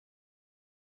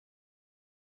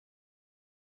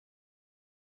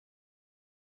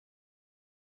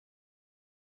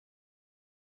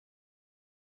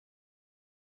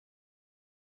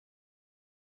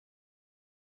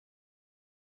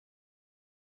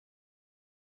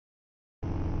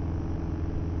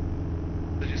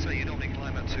normally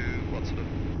climb up to, what, sort of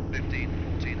 15,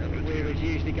 1400? We would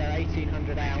usually go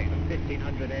 1800 out and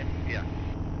 1500 in. Yeah.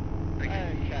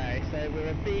 Okay, so we're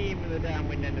a beam at the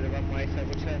downwind end of the runway, so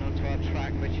we'll turn onto our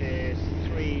track, which is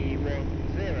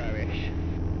 310-ish.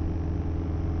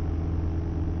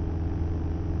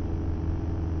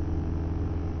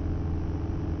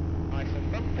 Nice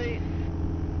and bumpy.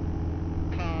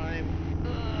 Time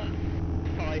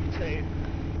 5.2.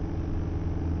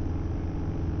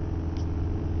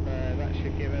 So that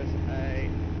should give us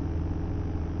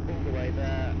all the way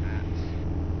there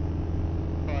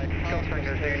at 5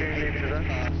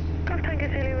 past. Golf Tango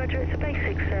Zulu, Roger, it's a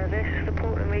basic service for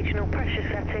Portland Regional pressure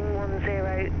setting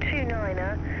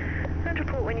 1029er, and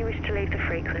report when you wish to leave the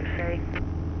frequency.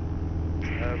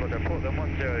 Roger, Portland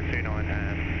 1029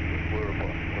 and we'll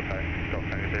report. Okay, Golf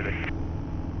Tango Zulu.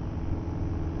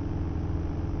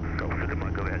 Golf Zulu,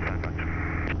 Mike, go ahead, stand back.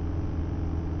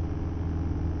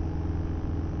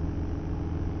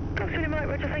 Golf Zulu, Mike,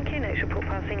 Roger, thank you. Next report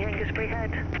passing Hengistbury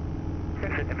Head.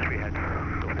 Exit Hengistbury Head,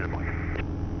 Golf Zulu, Mike.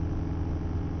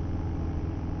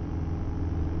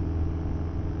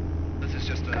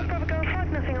 Just Golf Bravo Golf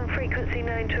 5, nothing on frequency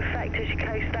known to affect as you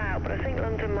coast out, but I think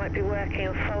London might be working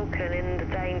on Falcon in the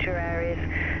danger areas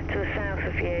to the south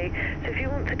of you. So if you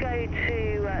want to go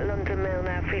to London Mill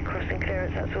now for your crossing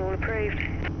clearance, that's all approved.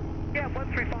 Yeah,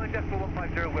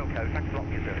 135.150 Wilco. Thanks a lot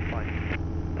for your service. Bye.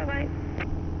 Bye-bye.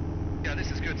 Yeah,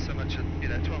 this is good so much at,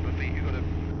 1200 feet, you've got a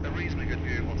reasonably good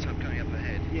view of what's coming up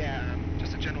ahead. Yeah.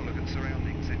 Just a general look at the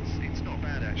surroundings, it's not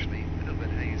bad actually, a little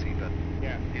bit hazy, but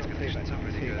yeah, these conditions are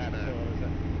really good. Bad at all, is it?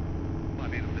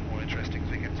 Might be a little bit more interesting as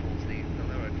we get towards the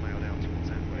lower cloud out towards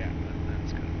that way, yeah. But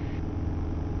that's good.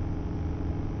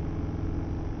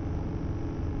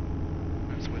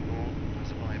 That's Whitmore,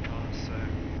 that's a bypass, so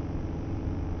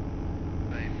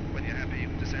when you're happy you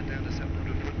can descend down to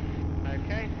 700 foot.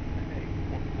 Okay.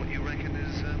 What you reckon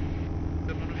is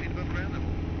 700 feet above ground level?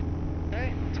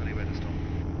 Okay. I'll tell you where to stop.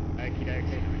 Okie dokie.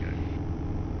 There we go.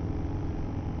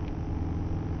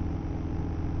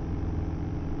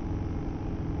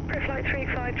 Flight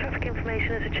 35, traffic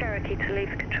information as a Cherokee to leave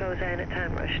the control zone at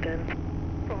Town Rushden.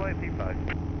 Flight 35.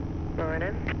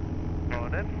 Morning.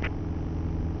 Morning.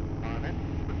 Morning.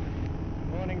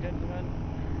 Morning, gentlemen.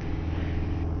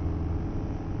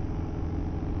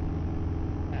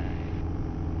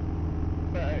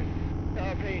 So,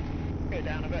 RP, go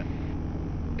down a bit.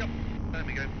 Yep, there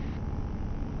we go.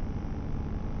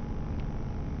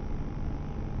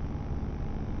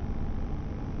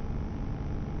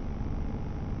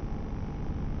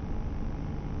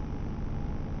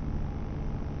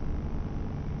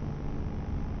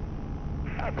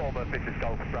 Bournemouth, this is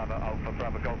Golf Bravo Alpha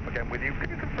Bravo Golf again with you. Can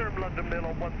you confirm London Mill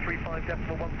on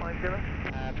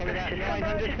 135.150? Probably about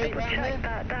 900 feet round here.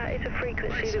 That is a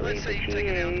frequency that we Let's say would take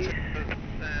it down use. to,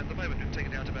 at the moment we've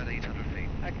taken it down to about 800 feet.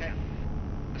 Okay.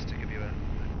 Just to give you a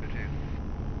good view.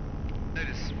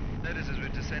 Notice as we're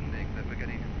descending that we're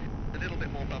getting a little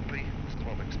bit more bumpy. This is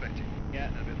what we're expecting. Yeah.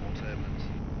 A bit more turbulence.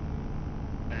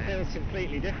 It feels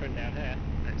completely different down here.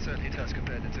 It certainly does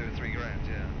compared to 2 or 3 grand,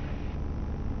 yeah.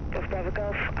 Golf Bravo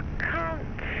Golf, I can't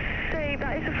see,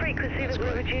 that is a frequency that we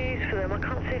would use for them. I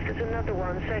can't see if there's another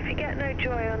one, so if you get no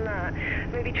joy on that,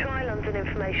 maybe try London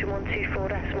Information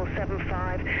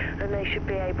 124.75 and they should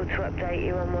be able to update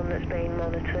you on one that's being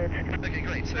monitored. Okay,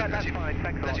 great. So yeah, that's fine,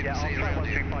 thanks a lot. Yeah, I'll try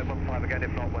 135.15 again,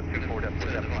 if not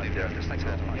 124.75. Thanks a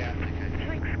lot. Yeah. Okay.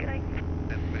 Thanks, Kate.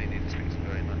 Don't really need to speak to them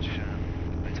very much.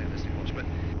 Maintain listening watch, but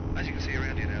as you can see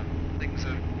around you now, things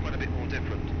are quite a bit more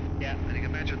different. Yeah. And you can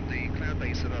imagine the cloud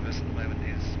base above us at the moment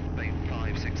is maybe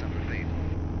 500-600 feet.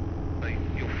 So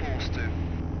you're forced to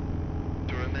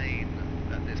remain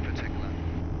at this particular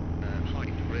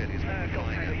height, really, is what we're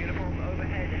flying at. Uniform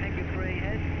overhead, Hengistbury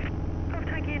Head. Golf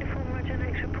Tank Uniform, Roger,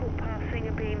 next report passing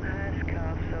a Beamhurst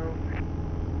Castle.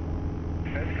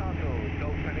 Hurst Castle,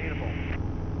 Golf Tango Uniform.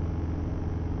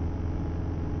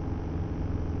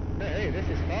 Hey, this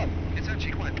is fun. It's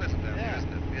actually quite pleasant down here,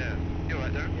 isn't it? Yeah. You're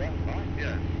right, Darren? Yeah, fine.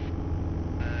 Yeah.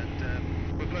 And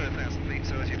we're below 1,000 feet,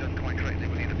 so as you've done quite correctly,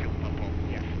 we need a fuel pump on.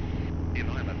 Yeah. Even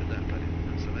I remember that, but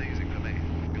that's amazing for me.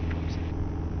 Fuel pumps.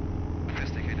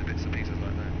 Sophisticated bits and pieces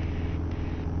like that.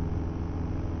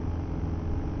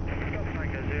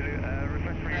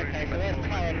 Okay, so there's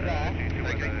current there.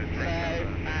 Okay. So,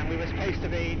 and we were supposed to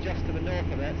be just to the north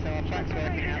of it, so our track's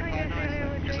working out quite nicely.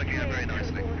 It's looking out very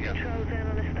nicely. Yeah. Control zone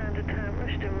on a standard Town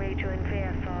Rushden, rejoin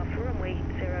VFR for runway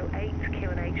 08,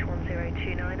 QNH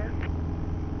 1029er.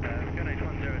 QNH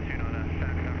 1029er,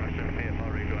 Town Rushden,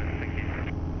 VFR rejoin, thank you.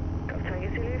 Golf Tango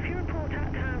Zulu, if you report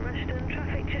at Town Rushden,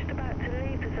 traffic just about to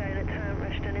leave the zone at Town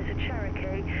Rushden is a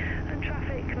Cherokee, and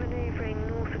traffic manoeuvring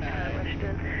north of Town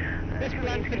Rushden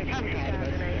Blandford Camp ahead of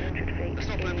us? 2,800 feet. It's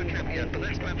not Blandford Camp yet, but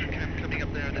that's Blandford Camp coming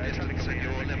up there in the distance at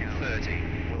your 11:30.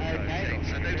 Okay.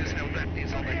 So notice how that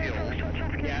is on a hill. Foxtrot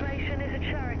traffic Yeah. information is a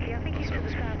Cherokee. I think he's to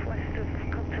the southwest of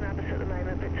Compton Abbas at the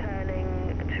moment, but turning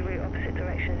to route opposite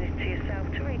direction is to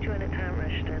yourself to rejoin at Town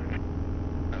Rushton.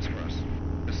 That's for us.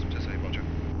 Just say Roger.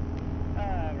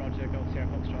 Roger, Golf Sierra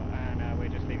Foxtrot, and we're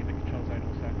just leaving the control zone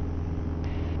also.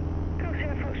 Golf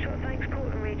Sierra Foxtrot, thanks.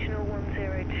 Portland Regional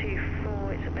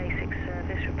 1024. It's a basic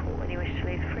service. Report when you wish to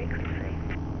leave the frequency.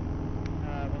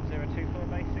 1024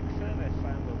 basic service,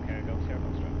 and we'll carry Golf Sierra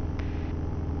Foxtrot.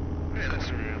 Yeah, that's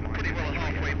pretty well a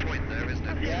halfway point there, isn't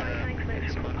it? Yeah. Yeah. Thanks,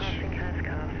 next report passing Hurst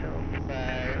Castle.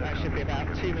 So that should be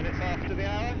about 2 minutes after the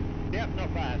hour. Yep,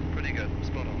 not bad. Pretty good,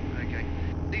 spot on. Okay.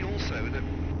 See also that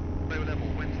low level,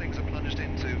 when things are plunged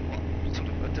into what sort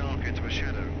of a dark into a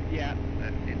shadow, Yeah.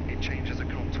 it changes the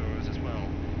contours as well.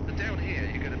 And down here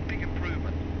you get a big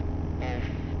improvement of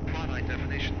finite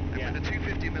definition. And Yeah. with the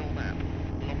 250mm map,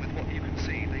 along with what you can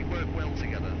see, they work well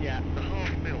together. Yeah. The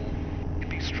half mil can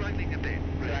be struggling a bit.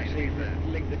 To Really actually there.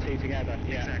 link the two together.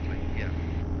 Yeah. Exactly. Yeah.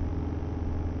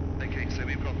 Okay, so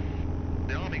we've got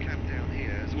the army camp down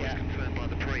here, as always Yeah. confirmed by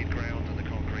the parade ground and the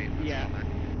concrete and the Yeah. tarmac.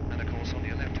 And of course on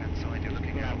your left-hand side you're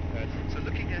looking out. Blandford. So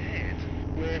looking ahead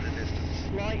We're in the distance.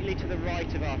 slightly to the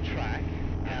right of our track,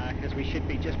 because we should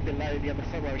be just below the other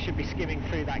side. Well, we should be skimming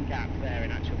through that gap there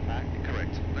in actual fact.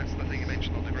 Correct. That's the thing you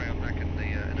mentioned on the ground back in the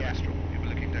Yeah. restaurant. You were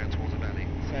looking down towards the valley.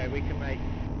 So we can make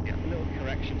Yeah. a little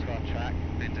correction to our track.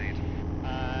 Indeed.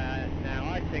 Now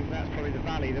I think that's probably the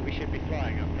valley that we should be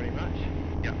flying up pretty much.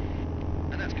 Yeah.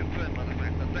 And that's confirmed by the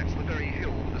fact that that's the very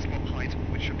hill with the spot height,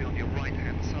 which should be on your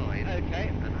right-hand side. Okay.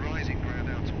 And rising ground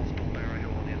out towards Bullbarrow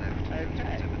Hill on your left.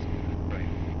 Okay. Great.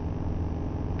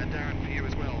 And Darren, for you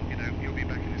as well, you know, you'll be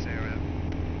back in this area,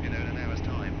 you know, in an hour's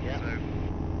time. Yeah. So,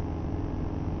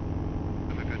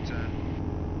 have a good,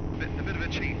 a bit of a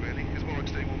cheat really, because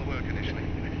Warwick's doing all the work initially.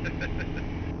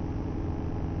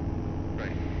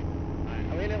 Great.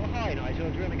 Are we a little high, Nigel?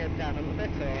 Do you want to go down a little bit?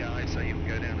 Or? Yeah, I'd say you can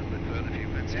go down a bit further if you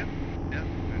fancy it. Yeah.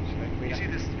 Actually, You see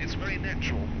this, it's very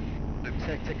natural to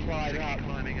climb to up. keep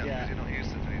climbing up, Yeah. because you're not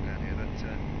used to doing that here, but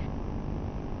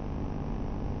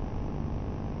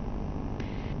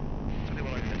tell you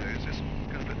what I'm going to do is just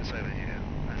going to put this over here.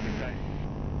 Okay.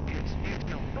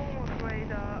 Bournemouth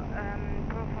radar,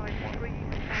 profile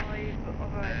 35 of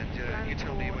a And you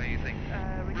tell me where you think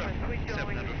request roughly rejoin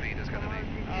 700 feet is going to be.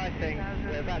 I think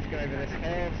we're about to go over this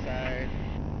hill, so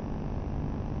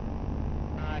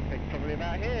I think probably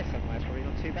about here somewhere. It's probably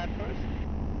not too bad for us.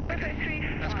 Okay,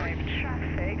 35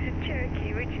 traffic, so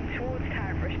Cherokee reaching towards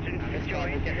Town Rushton And to this time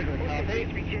join. we'll get rid of the Also carpet.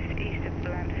 to be just east of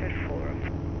Blandford Forum.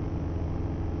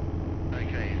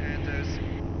 Okay, and there's a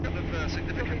couple of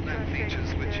significant land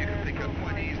features which you can pick up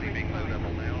quite easily being low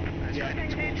level now as you're heading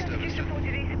towards Traffic just Derbyshire.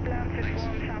 reported east of Blandford Thanks.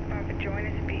 Forum, southbound for join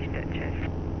us, Beach Duchess.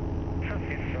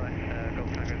 Traffic inside,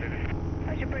 Golf Tango Zulu.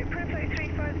 As your break, Profile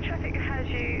 35, the traffic has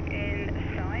you in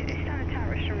sight. It's standard Town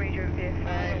Rushton region VFR.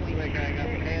 Okay, so we're going up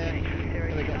here.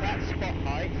 So we've got that spot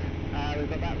height. We've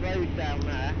got that road down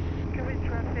there. Covered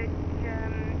traffic,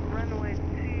 runway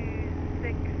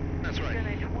 26. That's right.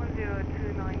 Generate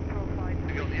 1029 profile.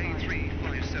 We've got the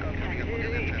A357 coming up on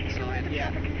your left hand If you know side. the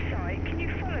traffic in sight, can you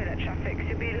follow that traffic? So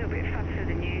you'll be a little bit faster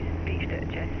than you, Beach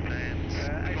Duchess. And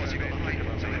of course you've got the height,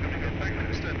 so we're going to go back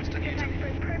from Sturmiston Okay, thanks,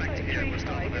 Newton, Profile back to here, we'll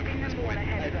start 35, on you'll over be from this number one point.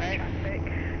 ahead of that Okay. traffic.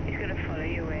 He's going to follow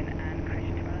you in and crash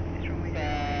into balance. This runway So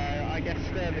I guess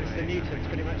Sturminster Newton's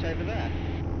pretty much over there.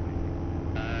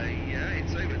 Yeah,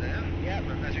 it's over there. Yep.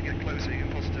 But as you get closer, you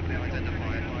can positively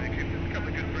identify it by a couple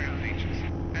of good ground features.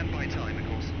 And by time, of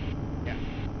course. Yeah.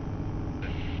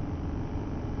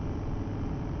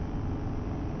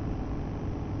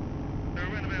 They're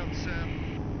around about,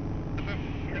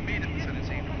 the immediate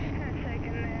vicinity,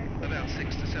 about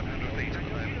 600 to 700 feet at the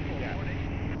moment. Yeah.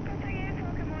 Contact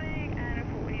Airport, good morning, and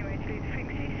report when you're ready to leave the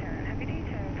frequency, and have your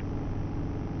details.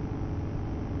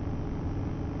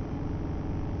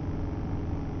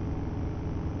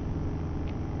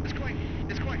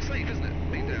 It's quite safe, isn't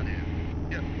it, being down here?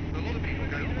 Yeah. A lot of people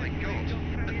go, oh my god,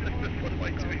 what am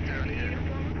I doing down here?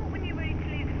 Report when you're ready to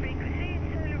leave the frequency,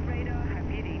 and solar radar, have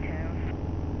your details.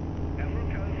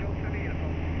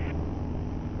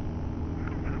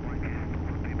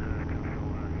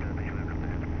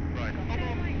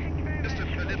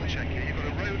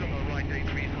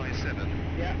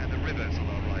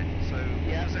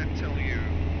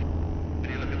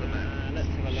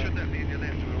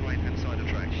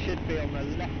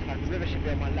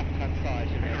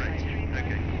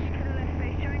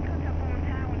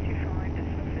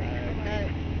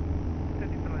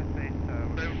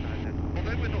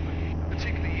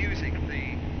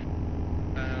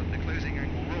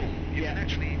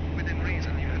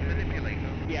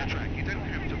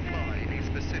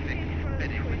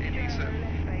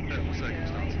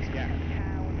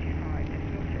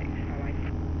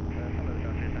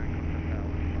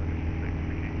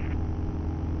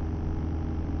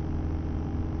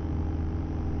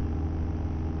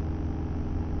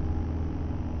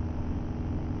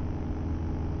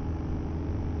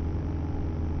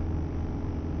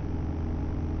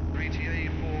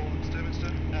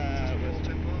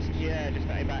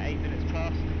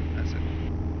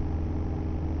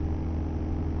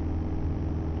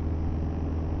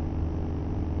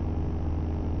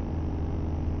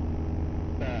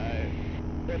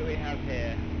 what do we have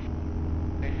here?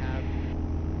 We have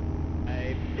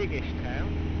a biggish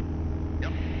town.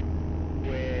 Yep.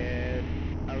 With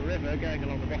a river going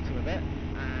along the bottom of it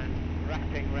and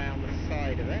wrapping round the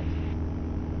side of it.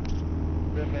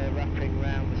 River wrapping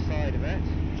round the side of it.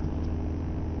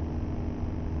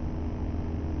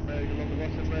 Road along the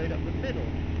bottom, road up the middle.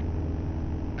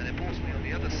 And importantly, on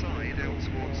the other side, out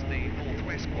towards the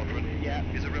northwest quadrant,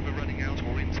 is a river running out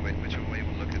or into it, whichever way you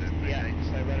want to look at it. Yeah, Okay.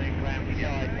 so running round the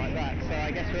side like that. So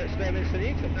I guess we're at Sturminster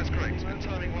Newton. That's correct. And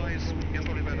timing-wise, you're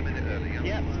probably about a minute early,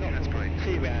 yeah? Yeah, not That's great.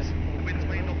 too bad. The winds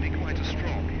may not be quite as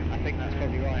strong. I think that's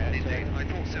probably right, actually. Indeed. I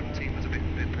thought 17 was a bit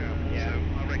powerful, Yeah. so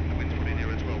I reckon the wind's probably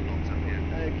nearer 12 knots up here.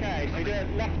 Okay, so we do a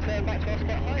left turn back to our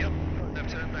spot height? Yep. Left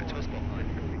turn back to our spot height.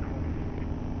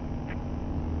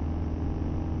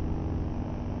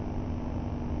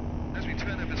 As we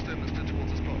turn over Sturminster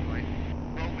towards the spot height,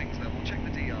 roll wings level, check the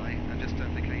DI, and just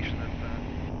indication of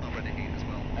upper heat as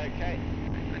well. Okay.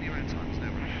 And your own time's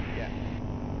no rush. Yeah.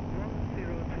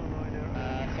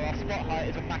 So our spot height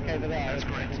is back over there. That's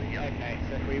correct, yeah. Okay,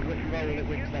 so if we roll it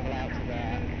wings level out to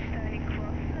there. Stay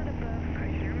cross and above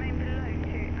approach. Remain below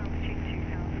to altitude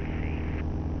 2,000 feet.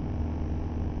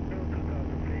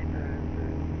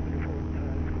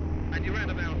 And you're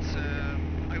around about,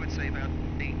 I would say about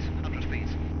 800 feet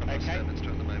above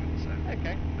Sturminster at the moment, so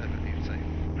okay. perfectly safe.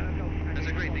 There's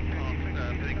a great big park,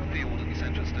 big field in the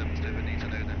centre of Sturminster, but need to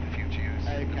know that for future use.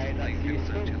 Okay, that's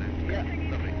useful. Out to your left. Yeah.